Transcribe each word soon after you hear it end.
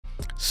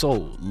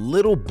So,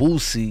 Little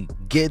Boosie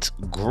gets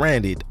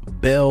granted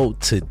bail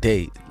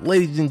today.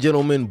 Ladies and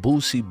gentlemen,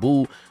 Boosie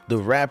Boo, the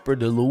rapper,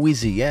 the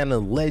Louisiana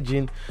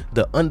legend,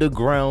 the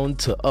underground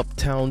to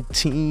uptown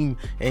team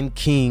and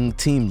king,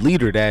 team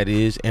leader that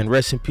is, and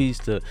rest in peace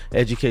to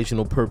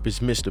Educational Purpose,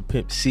 Mr.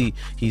 Pimp C.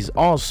 He's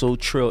also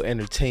Trill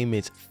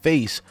Entertainment's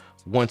face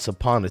once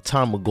upon a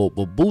time ago,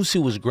 but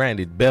Boosie was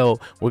granted bail.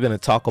 We're gonna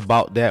talk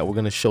about that. We're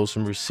gonna show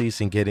some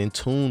receipts and get in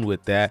tune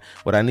with that.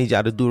 What I need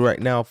y'all to do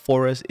right now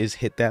for us is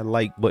hit that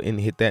like button,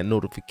 hit that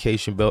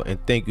notification bell,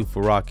 and thank you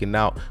for rocking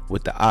out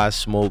with the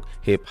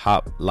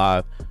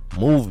Ismokehiphoplive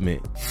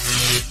movement.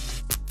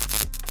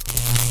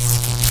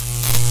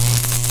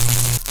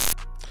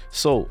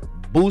 So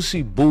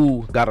Boosie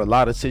Boo got a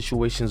lot of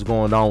situations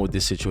going on with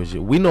this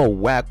situation. We know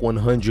Whack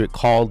 100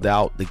 called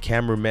out the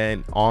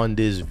cameraman on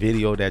this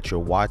video that you're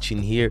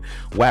watching here.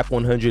 Whack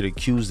 100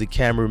 accused the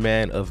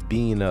cameraman of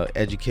being a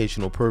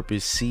educational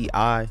purpose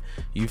CI,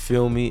 you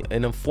feel me,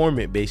 an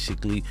informant,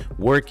 basically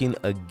working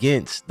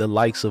against the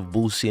likes of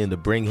Boosie and to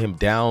bring him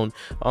down.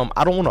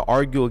 I don't want to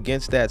argue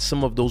against that.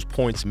 Some of those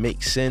points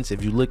make sense.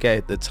 If you look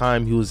at the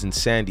time he was in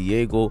San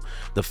Diego,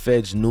 the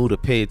feds knew to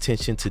pay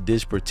attention to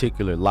this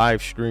particular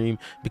live stream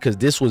because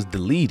this was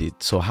deleted.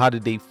 So how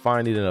did they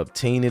find it and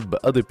obtain it?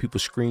 But other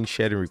people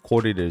screenshot and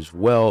recorded it as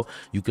well.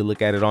 You could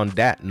look at it on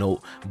that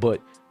note.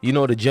 But you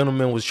know, the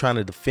gentleman was trying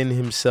to defend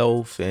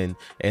himself and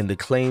the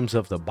claims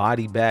of the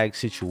body bag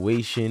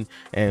situation,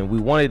 and we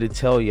wanted to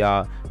tell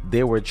y'all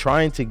they were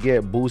trying to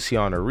get Boosie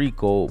on a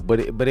RICO, but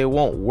it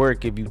won't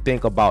work. If you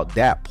think about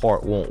that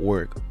part, won't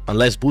work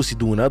unless Boosie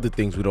doing other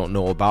things we don't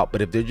know about.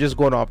 But if they're just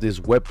going off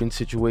this weapon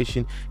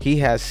situation, he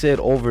has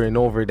said over and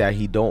over that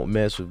he don't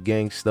mess with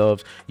gang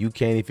stuff. You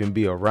can't even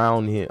be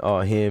around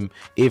him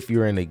if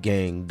you're in a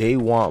gang. They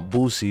want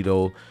Boosie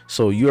though,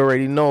 so you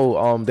already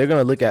know they're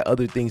gonna look at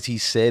other things he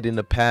said in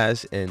the past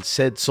and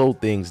said so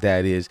things,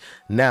 that is.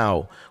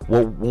 Now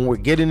when we're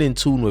getting in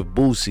tune with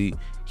Boosie,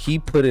 he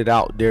put it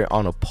out there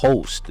on a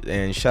post,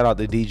 and shout out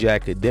to DJ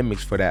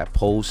Academics for that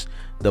post.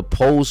 The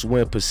post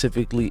went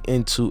specifically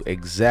into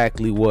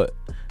exactly what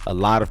a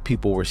lot of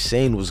people were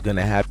saying was going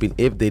to happen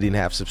if they didn't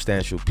have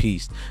substantial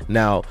peace.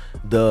 Now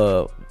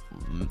the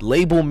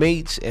label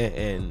mates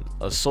and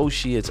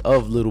associates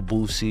of Little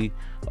Boosie,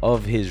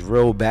 of his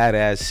Real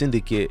Badass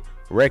Syndicate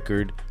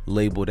record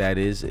label, that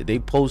is, they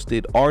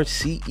posted our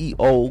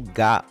CEO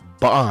got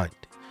bond,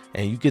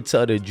 and you could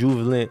tell they're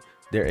jubilant.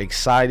 They're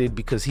excited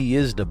because he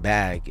is the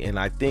bag, and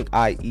I think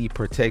IE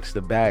protects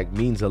the bag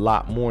means a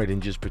lot more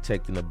than just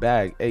protecting the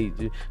bag. Hey,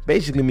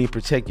 basically mean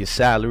protect your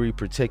salary,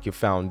 protect your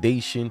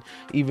foundation,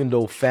 even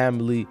though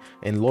family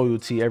and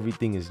loyalty,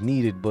 everything is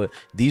needed. But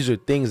these are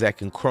things that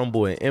can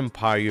crumble an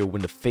empire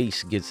when the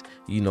face gets,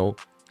 you know,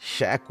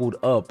 shackled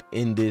up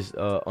in this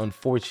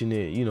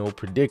unfortunate, you know,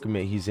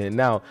 predicament he's in.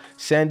 Now,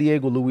 San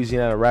Diego,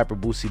 Louisiana rapper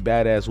Boosie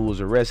Badass, who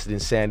was arrested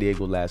in San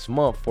Diego last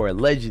month for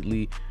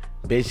allegedly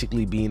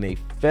basically being a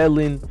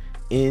felon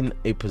in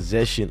a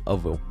possession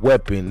of a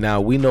weapon. Now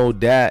we know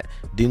that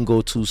didn't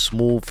go too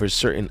smooth for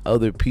certain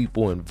other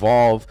people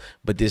involved,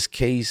 but this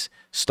case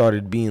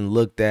started being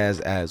looked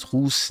as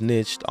who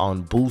snitched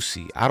on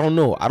Boosie. I don't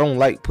know. I don't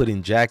like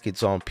putting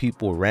jackets on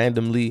people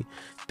randomly,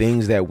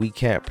 things that we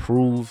can't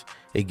prove.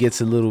 It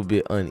gets a little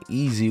bit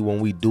uneasy when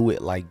we do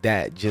it like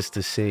that just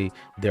to say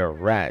they're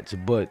rats.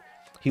 But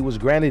he was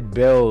granted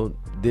bail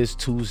this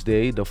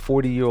Tuesday. The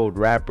 40-year-old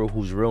rapper,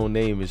 whose real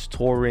name is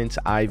Torrance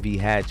Ivy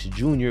Hatch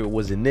Jr.,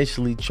 was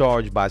initially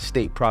charged by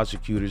state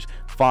prosecutors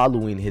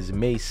following his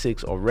May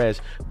 6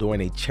 arrest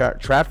during a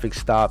traffic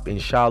stop in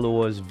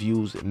Charlois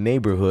Views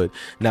neighborhood.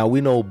 Now,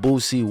 we know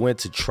Boosie went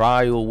to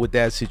trial with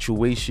that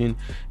situation,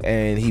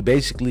 and he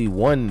basically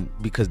won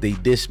because they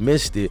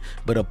dismissed it.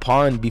 But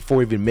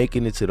before even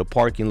making it to the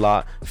parking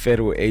lot,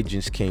 federal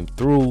agents came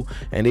through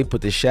and they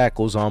put the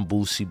shackles on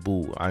Boosie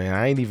Boo. I mean,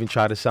 I ain't even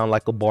try to sound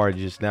like a bar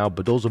just now,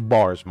 but those are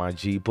bars, my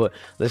G. But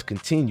let's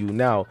continue.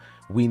 Now,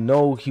 we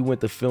know he went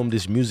to film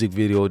this music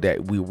video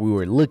that we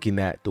were looking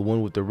at, the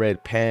one with the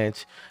red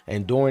pants,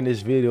 and during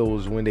this video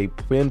was when they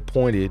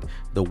pinpointed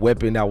the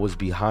weapon that was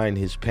behind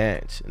his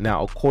pants.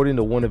 Now, according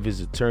to one of his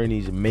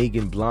attorneys,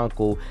 Megan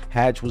Blanco,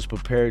 Hatch was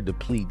prepared to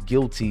plead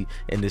guilty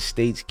in the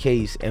state's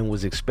case and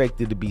was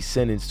expected to be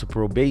sentenced to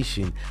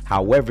probation.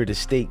 However, the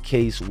state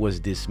case was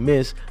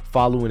dismissed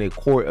following a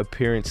court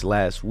appearance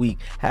last week.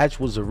 Hatch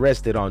was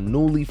arrested on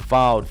newly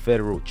filed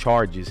federal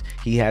charges.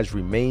 He has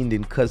remained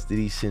in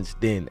custody since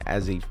then.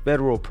 As a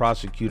federal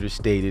prosecutor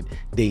stated,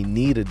 they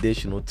need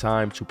additional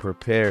time to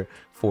prepare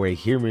for a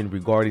hearing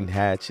regarding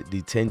Hatch's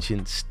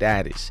detention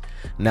status.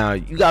 Now,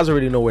 you guys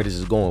already know where this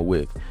is going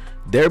with.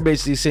 they're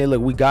basically saying,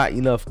 look, we got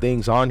enough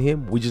things on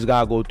him, we just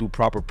gotta go through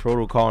proper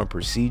protocol and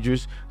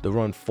procedures to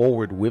run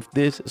forward with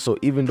this. So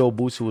even though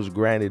Boosie was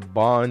granted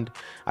bond,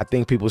 I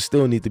think people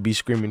still need to be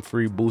screaming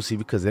free Boosie,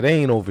 because it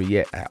ain't over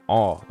yet at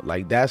all.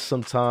 Like, that's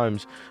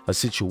sometimes a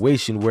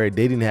situation where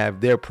they didn't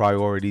have their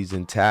priorities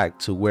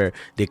intact to where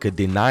they could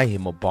deny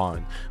him a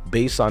bond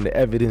based on the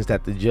evidence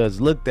that the judge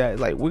looked at.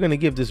 Like, we're gonna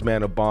give this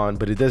man a bond,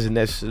 but it doesn't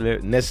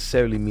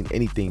necessarily mean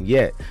anything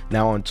yet.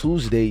 Now on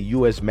Tuesday,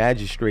 U.S.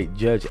 Magistrate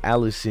Judge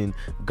Allison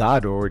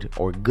Goddard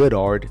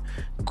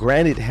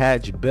granted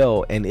Hatch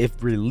bail, and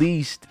if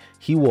released,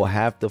 he will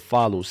have to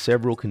follow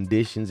several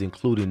conditions,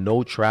 including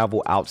no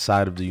travel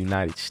outside of the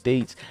United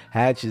States.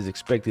 Hatch is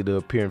expected to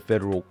appear in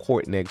federal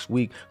court next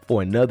week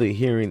for another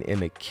hearing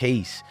in a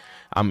case.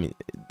 I mean,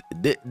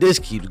 this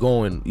keeps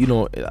going, you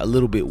know, a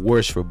little bit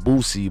worse for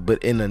Boosie,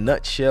 but in a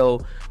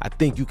nutshell, I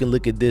think you can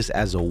look at this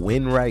as a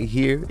win right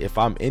here. If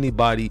I'm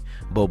anybody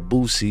but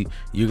Boosie,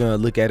 you're gonna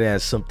look at it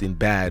as something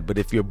bad. But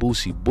if you're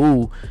Boosie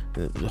Boo,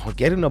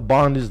 getting a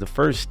bond is the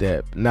first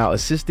step. Now,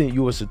 Assistant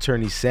U.S.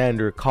 Attorney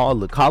Sandra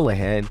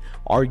Callahan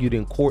argued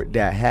in court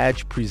that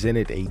Hatch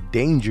presented a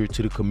danger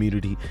to the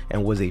community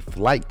and was a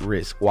flight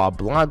risk, while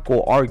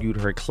Blanco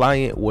argued her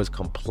client was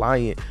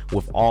compliant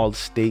with all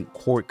state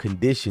court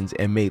conditions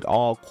and made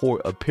all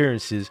court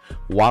appearances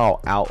while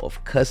out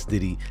of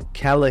custody.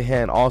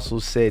 Callahan also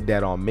said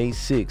that on May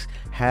 6,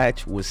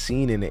 Hatch was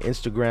seen in an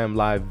Instagram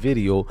live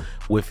video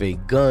with a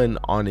gun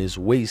on his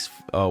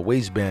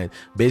waistband,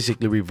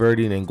 basically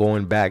reverting and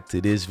going back to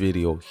this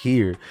video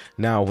here.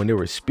 Now, when they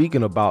were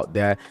speaking about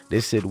that,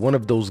 they said one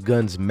of those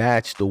guns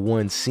matched the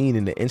one seen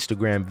in the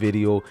Instagram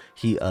video,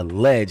 he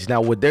alleged.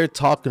 Now, what they're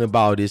talking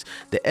about is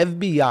the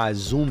FBI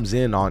zooms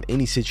in on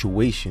any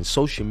situation.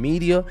 Social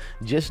media,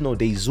 just know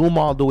they zoom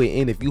all the way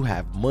in. If you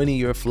have money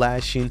you're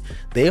flashing,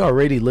 they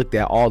already looked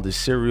at all the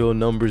serial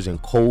numbers and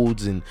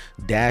codes and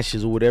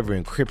dashes or whatever,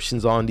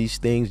 encryptions on these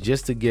things,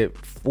 just to get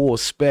full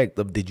spec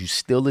of, did you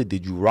steal it,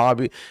 did you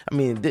rob it? I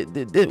mean,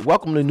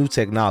 welcome to new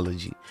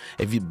technology.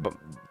 If you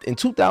in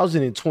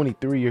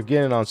 2023 you're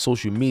getting on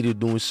social media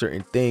doing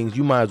certain things,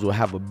 you might as well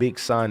have a big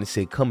sign and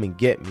say, come and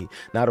get me.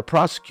 Now, the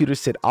prosecutor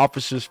said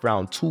officers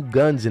found 2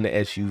 guns in the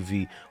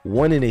SUV,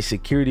 one in a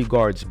security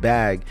guard's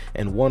bag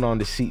and one on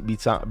the seat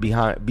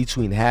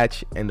between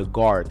Hatch and the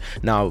guard.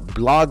 Now,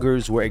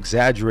 bloggers were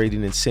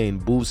exaggerating and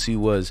saying Boosie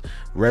was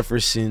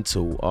referencing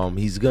to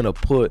he's gonna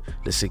put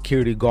the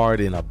security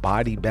guard in a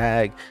body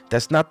bag.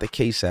 That's not the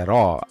case at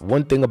all.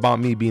 One thing about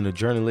me being a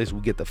journalist,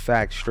 we get the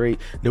facts straight.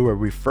 They were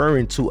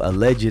referring to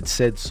alleged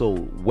said so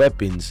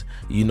weapons,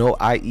 you know,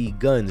 i.e.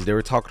 guns. They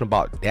were talking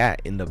about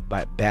that in the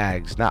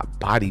bags, not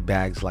body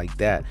bags like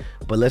that.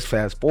 But let's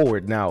fast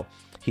forward. Now,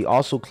 he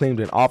also claimed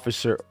an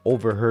officer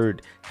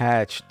overheard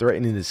Hatch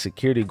threatening the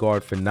security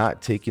guard for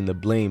not taking the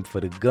blame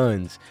for the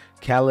guns.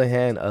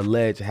 Callahan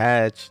alleged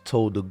Hatch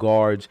told the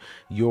guards,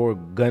 you're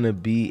gonna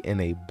be in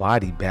a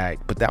body bag,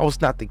 but that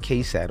was not the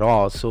case at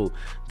all. So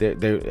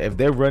if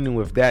they're running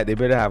with that, they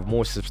better have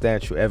more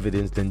substantial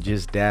evidence than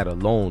just that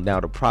alone. Now,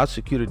 the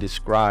prosecutor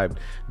described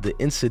the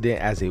incident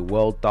as a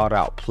well thought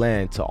out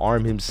plan to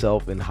arm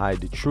himself and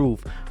hide the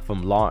truth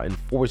from law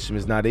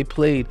enforcement. Now, they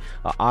played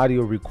an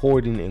audio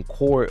recording in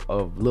court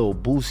of Lil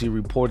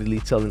Boosie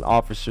reportedly telling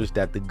officers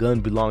that the gun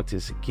belonged to a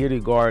security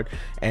guard,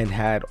 and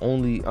had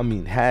he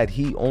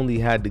only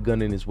had the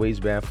gun in his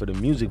waistband for the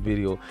music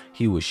video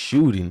he was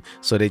shooting.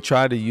 So they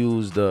tried to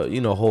use the,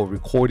 you know, whole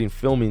recording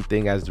filming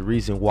thing as the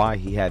reason why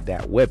he had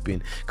that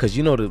weapon, because,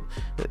 you know,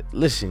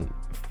 listen,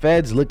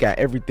 feds look at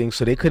everything,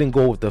 so they couldn't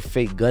go with the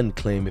fake gun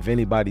claim. If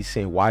anybody's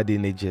saying, why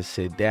didn't they just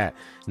say that?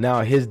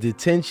 Now, his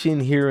detention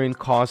hearing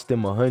cost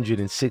him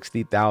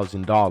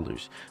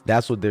 $160,000.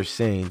 That's what they're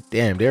saying.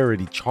 Damn, they're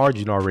already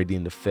charging already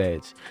in the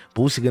feds.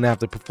 Boosie gonna have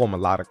to perform a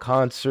lot of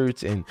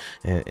concerts and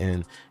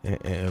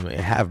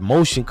have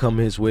motion come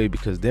his way,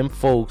 because them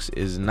folks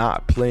is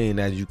not playing,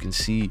 as you can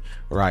see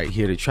right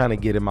here. They're trying to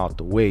get him out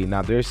the way.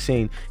 Now, they're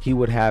saying he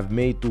would have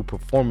made through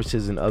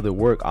performances and other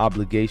work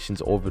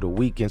obligations over the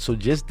weekend. So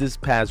just this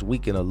past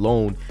weekend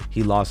alone,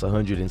 he lost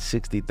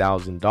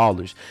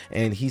 $160,000.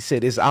 And he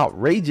said it's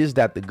outrageous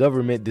that the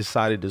government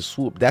decided to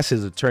swoop. That's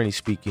his attorney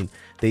speaking.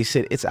 They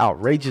said it's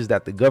outrageous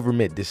that the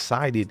government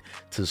decided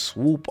to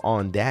swoop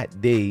on that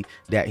day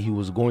that he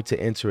was going to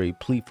enter a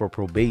plea for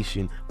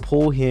probation,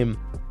 pull him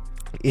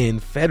in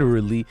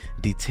federally,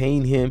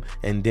 detain him,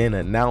 and then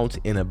announce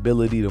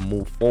inability to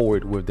move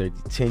forward with their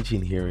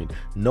detention hearing,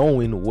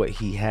 knowing what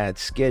he had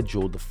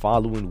scheduled the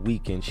following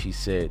weekend, she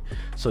said.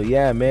 So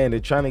yeah, man, they're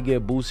trying to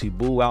get Boosie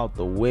Boo out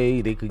the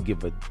way. They could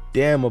give a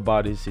damn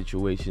about his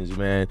situations,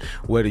 man,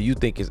 whether you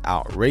think it's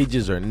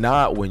outrageous or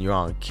not. When you're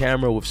on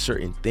camera with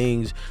certain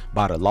things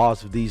by the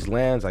laws of these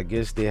lands, I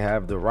guess they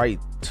have the right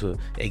to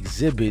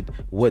exhibit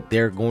what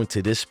they're going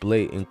to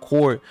display in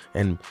court.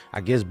 And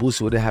I guess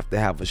Boosie would have to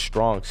have a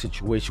strong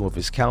situation with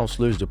his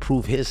counselors to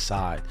prove his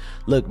side.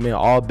 Look, man,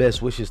 all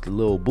best wishes to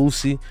Lil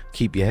Boosie.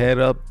 Keep your head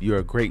up. You're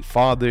a great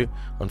father.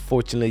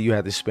 Unfortunately, you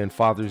had to spend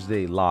Father's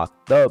Day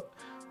locked up.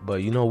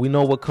 But you know, we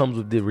know what comes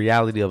with the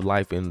reality of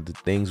life and the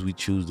things we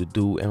choose to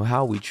do and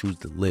how we choose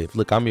to live.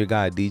 Look, I'm your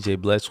guy, DJ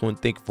Blessed One.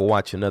 Thank you for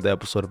watching another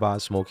episode of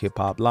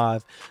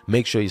Ismokehiphoplive.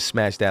 Make sure you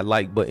smash that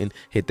like button,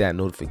 hit that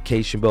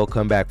notification bell,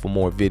 come back for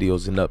more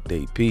videos and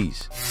update.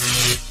 Peace.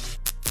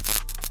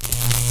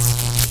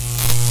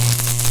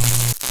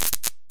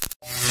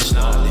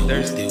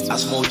 I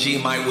smoke G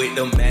Mike with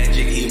the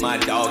magic. He my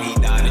dog, he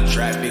died in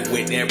traffic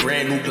with that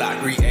brand new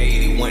Glock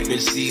 380. Went to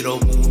see the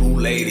voodoo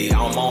lady.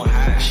 I'm on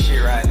hot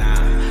shit right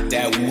now.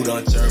 That woo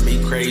done turned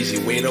me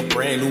crazy. With a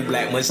brand new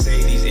black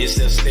Mercedes, it's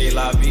a stay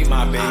la vie,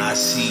 my baby. I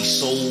see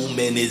so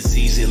many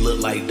Z's, it look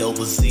like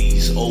double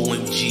Z's.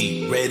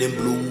 OMG, red and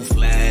blue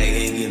flag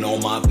hanging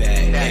on my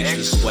back.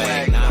 Extra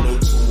swag,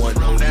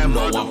 90210. You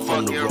know I'm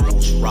from the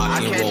roads,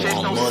 rock and roll.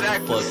 I'm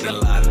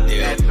motherfucking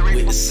Lauderdale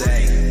with the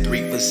sag.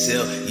 3 for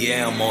sale,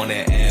 yeah, I'm on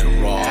that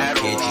Adderall,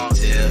 can't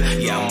you tell?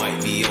 Yeah, I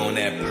might be on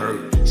that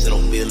perk, so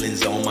no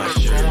feelings on my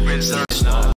shirt.